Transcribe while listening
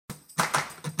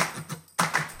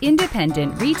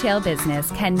Independent retail business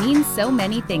can mean so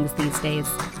many things these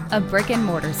days. A brick and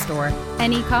mortar store,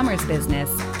 an e-commerce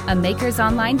business, a maker's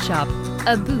online shop,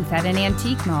 a booth at an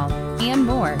antique mall, and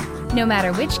more. No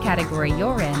matter which category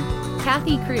you're in,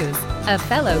 Kathy Cruz, a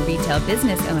fellow retail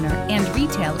business owner and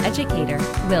retail educator,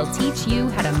 will teach you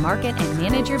how to market and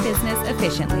manage your business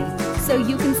efficiently so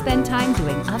you can spend time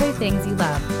doing other things you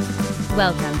love.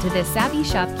 Welcome to the Savvy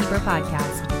Shopkeeper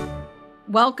Podcast.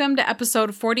 Welcome to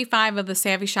episode 45 of the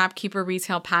Savvy Shopkeeper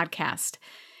Retail Podcast.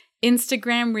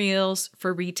 Instagram Reels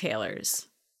for retailers.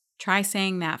 Try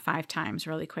saying that 5 times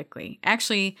really quickly.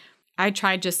 Actually, I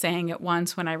tried just saying it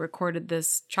once when I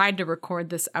tried to record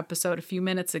this episode a few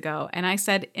minutes ago, and I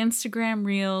said Instagram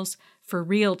Reels for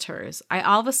realtors. I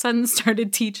all of a sudden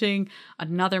started teaching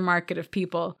another market of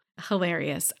people.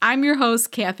 Hilarious. I'm your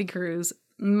host, Kathy Cruz.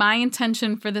 My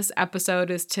intention for this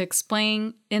episode is to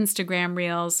explain Instagram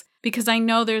Reels because I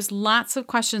know there's lots of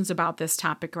questions about this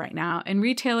topic right now, and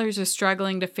retailers are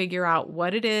struggling to figure out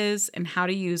what it is and how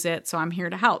to use it, so I'm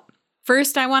here to help.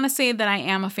 First, I want to say that I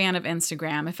am a fan of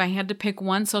Instagram. If I had to pick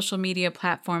one social media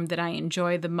platform that I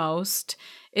enjoy the most,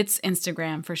 it's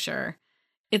Instagram for sure.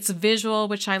 It's visual,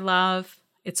 which I love.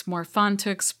 It's more fun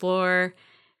to explore,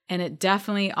 and it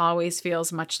definitely always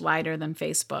feels much lighter than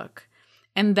Facebook.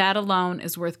 And that alone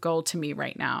is worth gold to me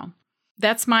right now.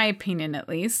 That's my opinion, at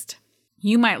least.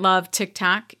 You might love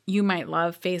TikTok, you might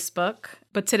love Facebook,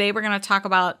 but today we're going to talk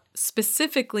about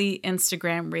specifically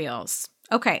Instagram Reels.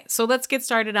 Okay, so let's get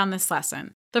started on this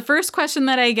lesson. The first question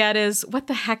that I get is, what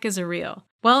the heck is a Reel?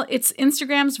 Well, it's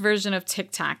Instagram's version of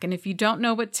TikTok, and if you don't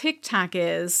know what TikTok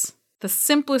is, the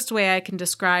simplest way I can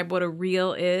describe what a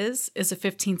Reel is a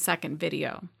 15-second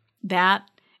video. That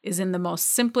is in the most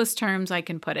simplest terms I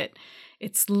can put it.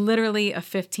 It's literally a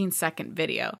 15-second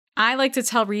video. I like to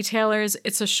tell retailers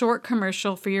it's a short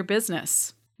commercial for your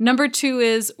business. Number 2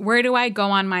 is, where do I go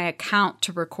on my account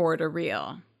to record a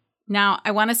reel? Now,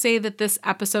 I want to say that this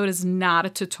episode is not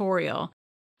a tutorial,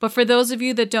 but for those of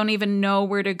you that don't even know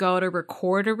where to go to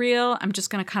record a reel, I'm just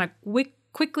going to kind of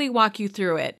quickly walk you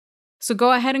through it. So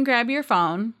go ahead and grab your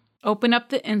phone, open up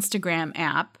the Instagram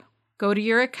app, go to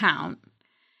your account,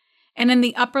 and in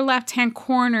the upper left-hand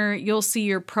corner, you'll see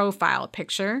your profile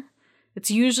picture.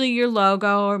 It's usually your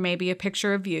logo or maybe a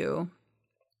picture of you.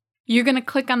 You're going to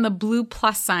click on the blue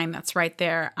plus sign that's right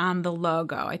there on the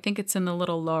logo. I think it's in the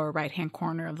little lower right-hand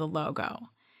corner of the logo.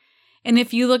 And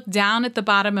if you look down at the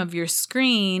bottom of your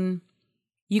screen,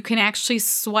 you can actually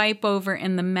swipe over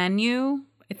in the menu.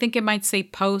 I think it might say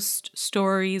Post,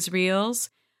 Stories, Reels.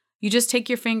 You just take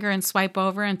your finger and swipe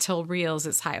over until Reels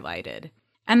is highlighted.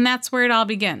 And that's where it all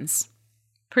begins.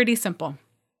 Pretty simple.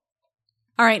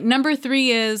 All right, number 3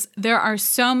 is there are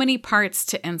so many parts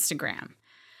to Instagram.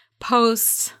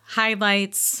 Posts,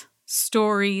 highlights,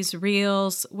 stories,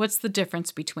 reels. What's the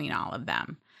difference between all of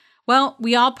them? Well,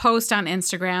 we all post on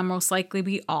Instagram. Most likely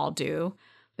we all do.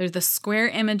 There's the square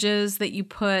images that you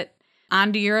put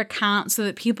onto your account so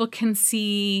that people can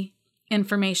see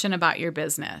information about your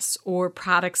business or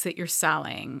products that you're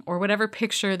selling or whatever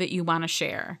picture that you want to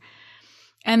share.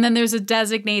 And then there's a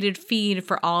designated feed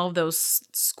for all of those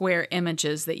square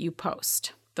images that you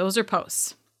post. Those are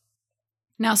posts.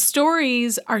 Now,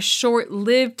 stories are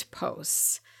short-lived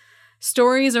posts.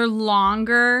 Stories are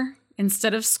longer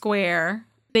instead of square.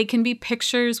 They can be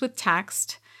pictures with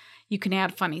text. You can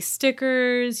add funny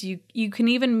stickers. You can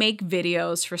even make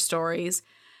videos for stories.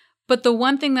 But the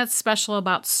one thing that's special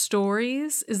about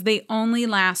stories is they only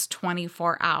last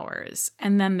 24 hours,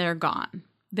 and then they're gone.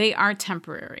 They are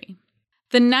temporary.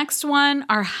 The next one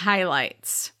are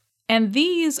highlights. And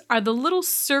these are the little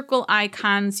circle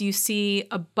icons you see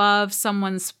above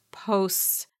someone's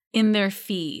posts in their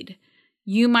feed.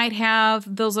 You might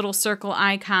have those little circle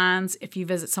icons if you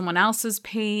visit someone else's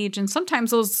page. And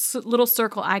sometimes those little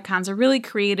circle icons are really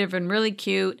creative and really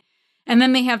cute. And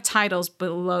then they have titles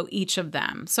below each of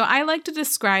them. So I like to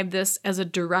describe this as a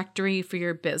directory for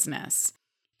your business.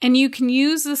 And you can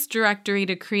use this directory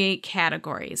to create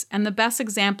categories. And the best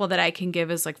example that I can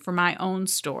give is like for my own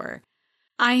store.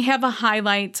 I have a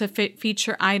highlight to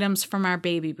feature items from our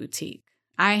baby boutique.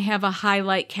 I have a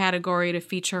highlight category to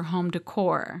feature home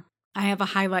decor. I have a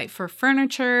highlight for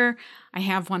furniture. I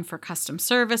have one for custom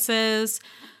services.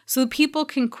 So people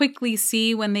can quickly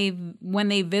see when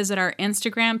they visit our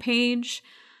Instagram page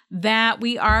that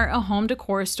we are a home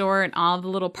decor store and all the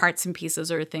little parts and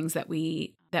pieces are things that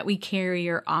we carry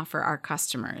or offer our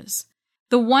customers.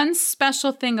 The one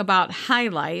special thing about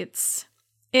highlights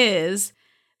is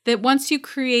that once you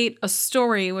create a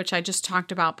story, which I just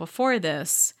talked about before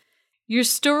this, Your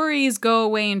stories go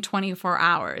away in 24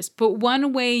 hours, but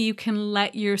one way you can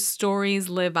let your stories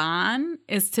live on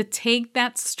is to take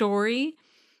that story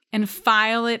and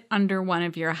file it under one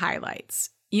of your highlights.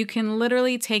 You can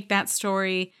literally take that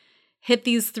story, hit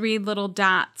these 3 little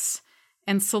dots,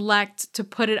 and select to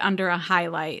put it under a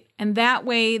highlight. And that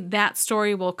way, that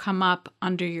story will come up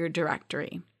under your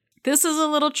directory. This is a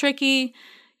little tricky.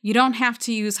 You don't have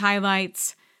to use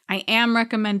highlights. I am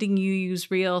recommending you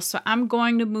use Reels, so I'm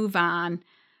going to move on.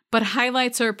 But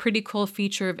highlights are a pretty cool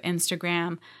feature of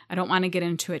Instagram. I don't want to get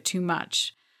into it too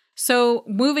much. So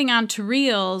moving on to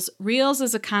Reels, Reels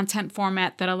is a content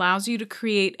format that allows you to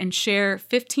create and share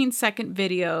 15-second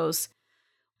videos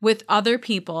with other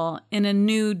people in a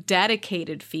new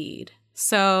dedicated feed.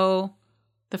 So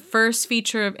the first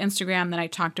feature of Instagram that I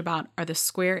talked about are the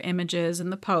square images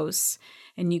and the posts,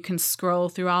 and you can scroll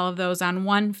through all of those on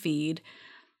one feed.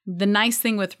 The nice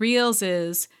thing with Reels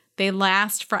is they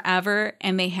last forever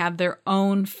and they have their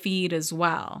own feed as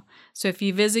well. So if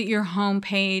you visit your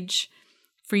homepage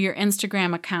for your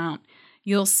Instagram account,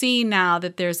 you'll see now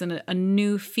that there's a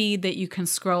new feed that you can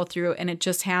scroll through, and it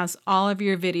just has all of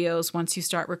your videos once you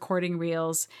start recording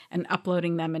Reels and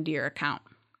uploading them into your account.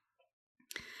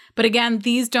 But again,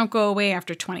 these don't go away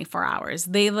after 24 hours.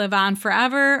 They live on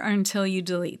forever or until you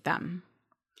delete them.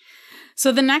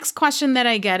 So the next question that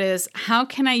I get is, how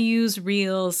can I use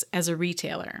Reels as a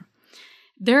retailer?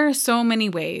 There are so many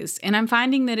ways, and I'm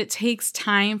finding that it takes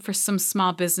time for some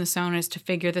small business owners to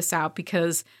figure this out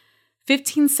because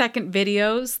 15-second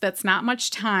videos, that's not much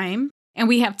time, and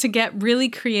we have to get really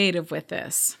creative with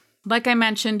this. Like I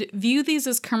mentioned, view these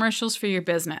as commercials for your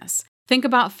business. Think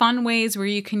about fun ways where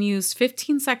you can use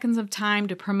 15 seconds of time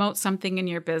to promote something in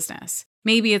your business.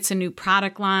 Maybe it's a new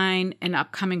product line, an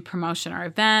upcoming promotion or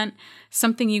event,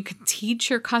 something you can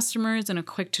teach your customers in a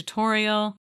quick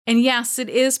tutorial. And yes, it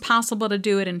is possible to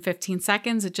do it in 15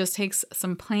 seconds. It just takes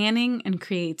some planning and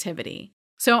creativity.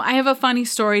 So I have a funny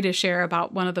story to share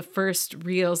about one of the first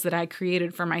Reels that I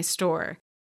created for my store.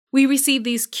 We received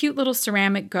these cute little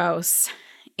ceramic ghosts,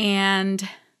 and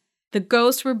the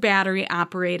ghosts were battery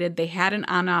operated. They had an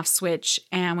on-off switch,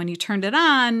 and when you turned it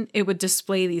on, it would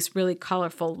display these really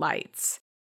colorful lights.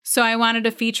 So I wanted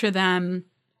to feature them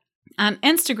on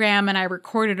Instagram, and I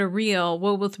recorded a Reel.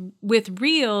 Well, with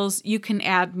Reels, you can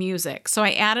add music. So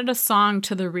I added a song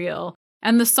to the Reel,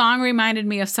 and the song reminded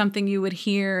me of something you would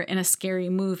hear in a scary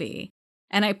movie.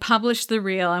 And I published the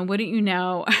Reel, and wouldn't you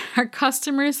know, our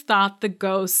customers thought the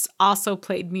ghosts also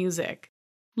played music.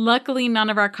 Luckily, none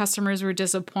of our customers were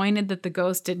disappointed that the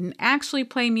ghost didn't actually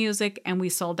play music and we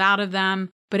sold out of them,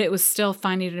 but it was still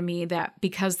funny to me that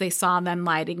because they saw them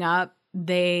lighting up,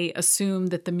 they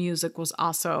assumed that the music was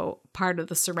also part of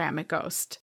the ceramic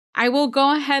ghost. I will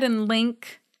go ahead and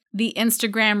link the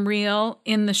Instagram Reel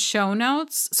in the show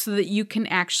notes so that you can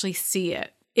actually see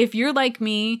it. If you're like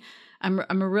me,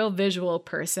 I'm a real visual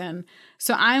person.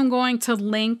 So I'm going to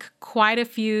link quite a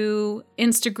few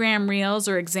Instagram Reels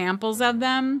or examples of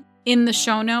them in the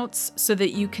show notes so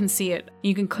that you can see it.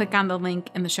 You can click on the link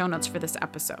in the show notes for this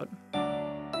episode.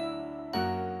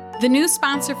 The new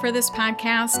sponsor for this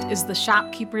podcast is the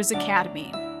Shopkeepers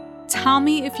Academy. Tell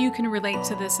me if you can relate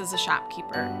to this as a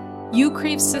shopkeeper. You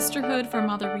crave sisterhood from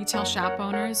other retail shop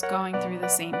owners going through the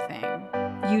same thing.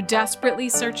 You desperately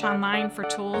search online for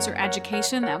tools or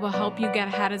education that will help you get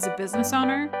ahead as a business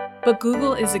owner, but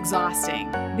Google is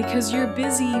exhausting because you're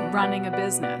busy running a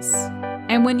business.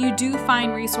 And when you do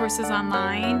find resources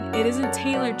online, it isn't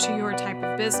tailored to your type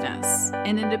of business,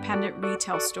 an independent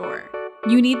retail store.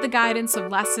 You need the guidance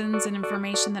of lessons and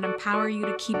information that empower you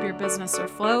to keep your business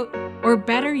afloat, or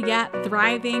better yet,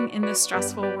 thriving in this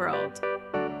stressful world.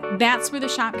 That's where the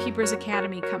Shopkeepers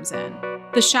Academy comes in.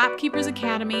 The Shopkeepers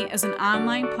Academy is an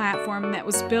online platform that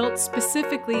was built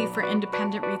specifically for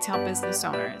independent retail business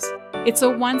owners. It's a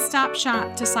one-stop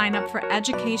shop to sign up for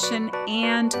education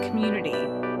and community.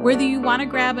 Whether you want to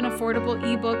grab an affordable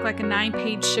ebook like a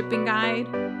 9-page shipping guide,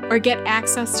 or get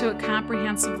access to a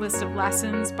comprehensive list of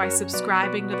lessons by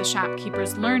subscribing to the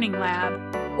Shopkeepers Learning Lab,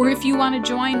 or if you want to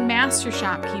join Master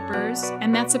Shopkeepers,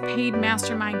 and that's a paid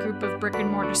mastermind group of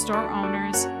brick-and-mortar store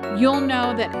owners, you'll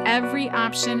know that every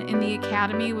option in the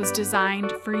Academy was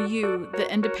designed for you, the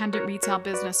independent retail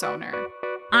business owner.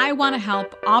 I want to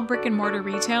help all brick-and-mortar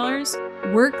retailers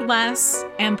work less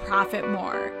and profit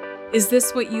more. Is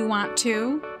this what you want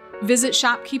too? Visit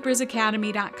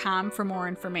shopkeepersacademy.com for more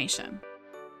information.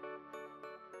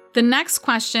 The next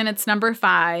question, it's number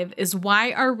 5, is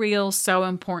why are Reels so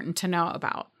important to know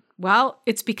about? Well,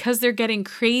 it's because they're getting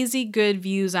crazy good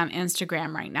views on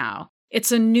Instagram right now.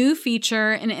 It's a new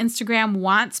feature and Instagram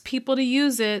wants people to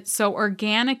use it. So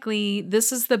organically,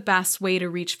 this is the best way to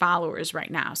reach followers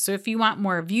right now. So if you want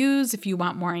more views, if you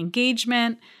want more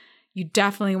engagement, you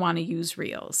definitely want to use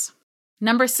Reels.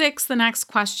 Number 6, the next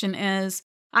question is,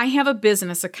 I have a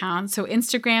business account, so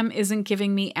Instagram isn't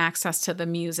giving me access to the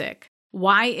music.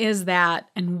 Why is that,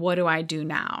 and what do I do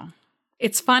now?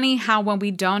 It's funny how when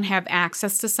we don't have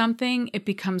access to something, it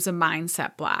becomes a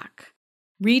mindset block.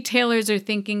 Retailers are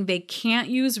thinking they can't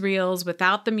use Reels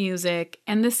without the music,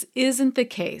 and this isn't the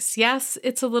case. Yes,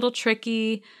 it's a little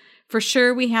tricky. For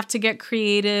sure, we have to get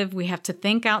creative. We have to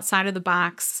think outside of the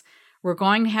box. We're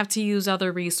going to have to use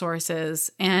other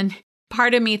resources. And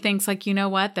part of me thinks like, you know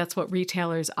what? That's what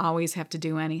retailers always have to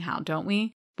do anyhow, don't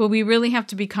we? But we really have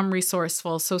to become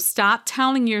resourceful. So stop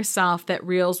telling yourself that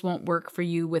Reels won't work for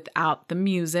you without the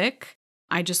music.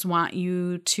 I just want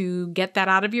you to get that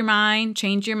out of your mind,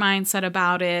 change your mindset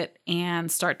about it, and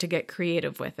start to get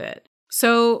creative with it.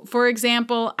 So, for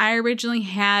example, I originally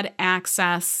had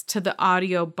access to the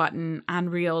audio button on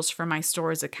Reels for my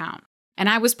stores account. And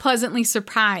I was pleasantly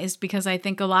surprised because I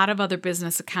think a lot of other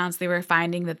business accounts, they were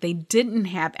finding that they didn't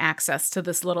have access to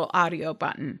this little audio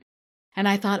button. And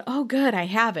I thought, oh, good, I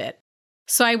have it.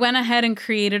 So I went ahead and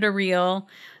created a reel.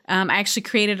 I actually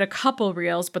created a couple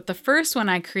reels, but the first one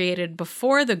I created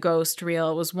before the ghost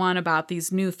reel was one about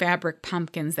these new fabric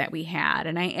pumpkins that we had.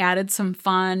 And I added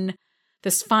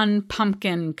this fun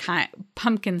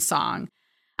pumpkin song.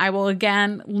 I will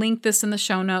again link this in the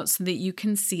show notes so that you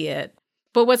can see it.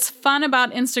 But what's fun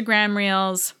about Instagram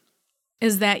Reels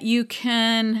is that you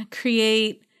can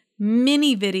create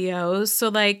mini videos. So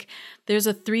like there's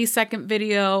a 3-second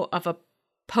video of a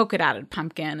polka dotted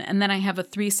pumpkin, and then I have a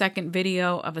 3-second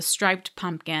video of a striped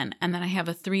pumpkin, and then I have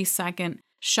a 3-second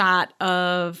shot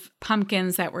of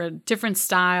pumpkins that were different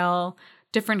style,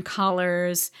 different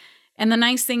colors. And the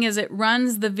nice thing is it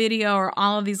runs the video or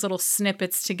all of these little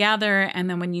snippets together, and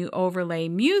then when you overlay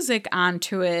music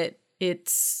onto it,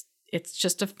 it's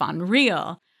just a fun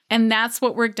reel. And that's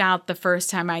what worked out the first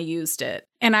time I used it.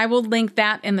 And I will link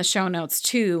that in the show notes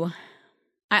too.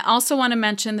 I also want to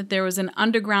mention that there was an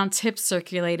underground tip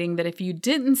circulating that if you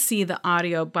didn't see the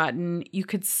audio button, you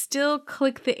could still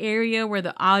click the area where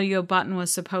the audio button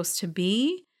was supposed to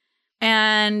be,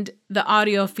 and the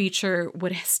audio feature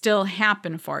would still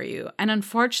happen for you. And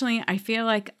unfortunately, I feel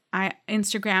like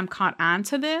Instagram caught on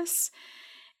to this,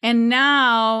 and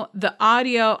now the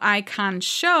audio icon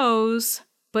shows,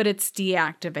 but it's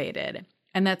deactivated.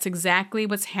 And that's exactly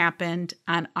what's happened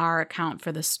on our account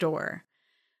for the store.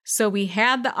 So we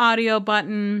had the audio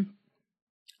button.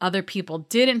 Other people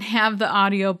didn't have the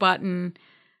audio button.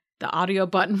 The audio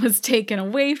button was taken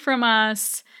away from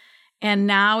us. And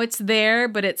now it's there,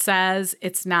 but it says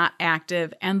it's not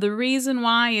active. And the reason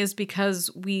why is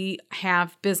because we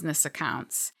have business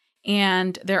accounts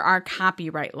and there are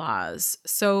copyright laws.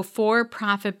 So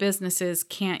for-profit businesses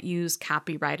can't use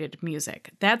copyrighted music.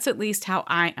 That's at least how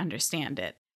I understand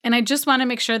it. And I just want to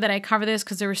make sure that I cover this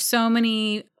because there were so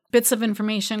many bits of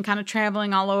information kind of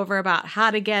traveling all over about how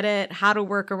to get it, how to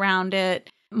work around it.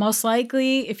 Most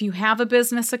likely, if you have a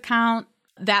business account,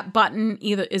 that button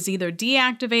is either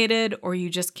deactivated or you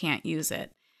just can't use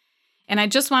it. And I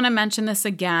just want to mention this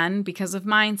again because of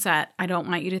mindset. I don't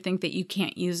want you to think that you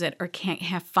can't use it or can't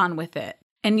have fun with it.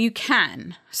 And you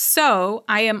can. So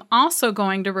I am also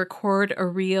going to record a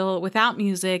reel without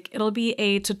music. It'll be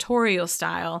a tutorial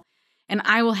style. And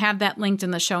I will have that linked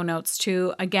in the show notes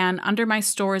too, again, under my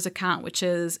stores account, which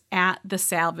is at The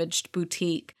Salvaged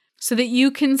Boutique, so that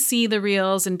you can see the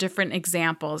reels and different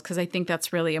examples, because I think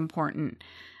that's really important.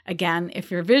 Again, if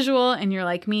you're visual and you're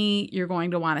like me, you're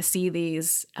going to want to see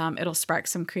these. It'll spark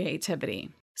some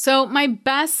creativity. So my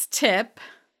best tip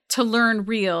to learn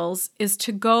reels is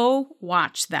to go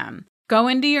watch them. Go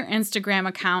into your Instagram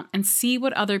account and see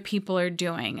what other people are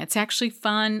doing. It's actually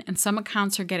fun, and some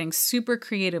accounts are getting super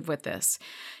creative with this.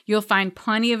 You'll find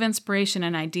plenty of inspiration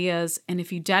and ideas, and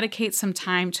if you dedicate some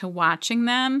time to watching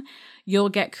them, you'll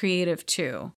get creative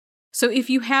too. So if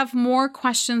you have more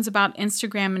questions about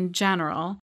Instagram in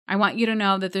general, I want you to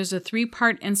know that there's a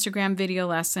 3-part Instagram video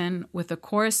lesson with a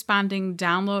corresponding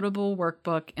downloadable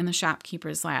workbook in the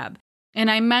Shopkeepers Lab. And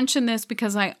I mention this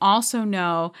because I also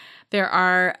know there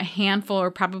are a handful or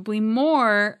probably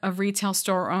more of retail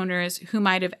store owners who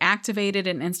might have activated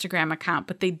an Instagram account,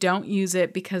 but they don't use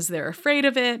it because they're afraid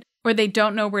of it, or they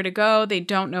don't know where to go, they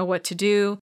don't know what to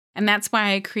do. And that's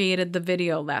why I created the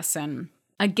video lesson.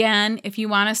 Again, if you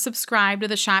want to subscribe to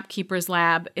the Shopkeepers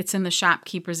Lab, it's in the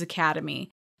Shopkeepers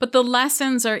Academy. But the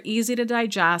lessons are easy to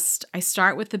digest. I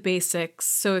start with the basics.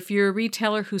 So if you're a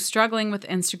retailer who's struggling with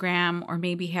Instagram or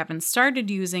maybe haven't started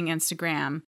using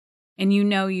Instagram and you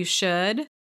know you should,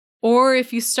 or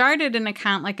if you started an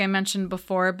account like I mentioned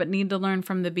before but need to learn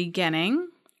from the beginning,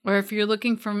 or if you're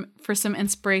looking for some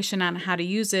inspiration on how to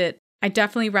use it, I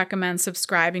definitely recommend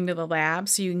subscribing to the lab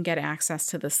so you can get access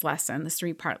to this lesson, this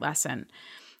 3-part lesson.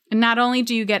 And not only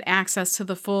do you get access to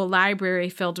the full library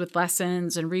filled with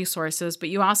lessons and resources, but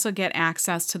you also get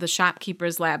access to the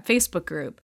Shopkeepers Lab Facebook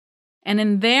group. And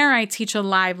in there, I teach a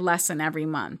live lesson every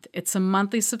month. It's a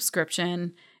monthly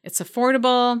subscription, it's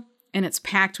affordable, and it's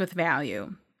packed with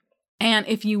value. And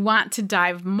if you want to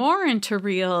dive more into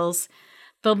Reels,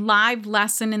 the live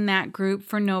lesson in that group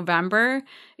for November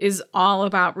is all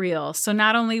about Reels. So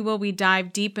not only will we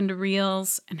dive deep into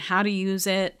Reels and how to use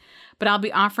it, but I'll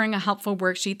be offering a helpful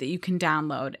worksheet that you can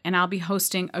download. And I'll be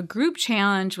hosting a group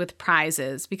challenge with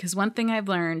prizes, because one thing I've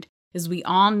learned is we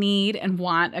all need and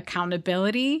want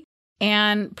accountability.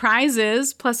 And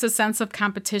prizes plus a sense of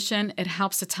competition, it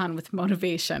helps a ton with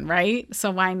motivation, right? So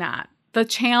why not? The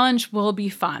challenge will be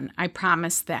fun. I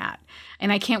promise that.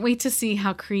 And I can't wait to see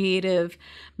how creative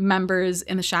members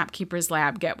in the Shopkeepers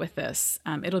Lab get with this.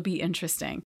 It'll be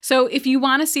interesting. So if you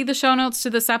want to see the show notes to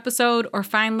this episode or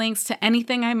find links to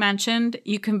anything I mentioned,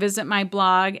 you can visit my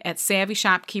blog at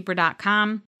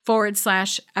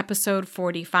savvyshopkeeper.com/episode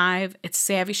 45. It's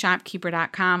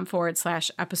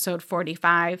savvyshopkeeper.com/episode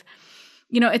 45.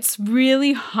 You know, it's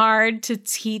really hard to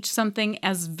teach something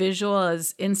as visual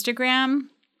as Instagram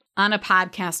on a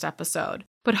podcast episode.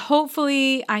 But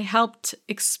hopefully I helped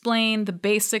explain the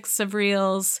basics of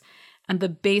Reels and the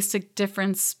basic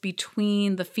difference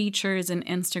between the features in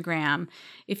Instagram.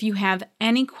 If you have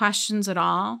any questions at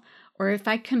all, or if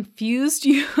I confused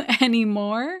you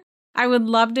anymore, I would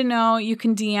love to know. You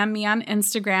can DM me on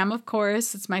Instagram, of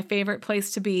course. It's my favorite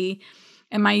place to be.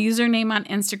 And my username on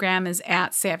Instagram is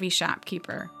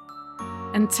 @SavvyShopkeeper.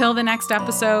 Until the next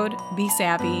episode, be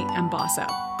savvy and boss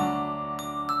up.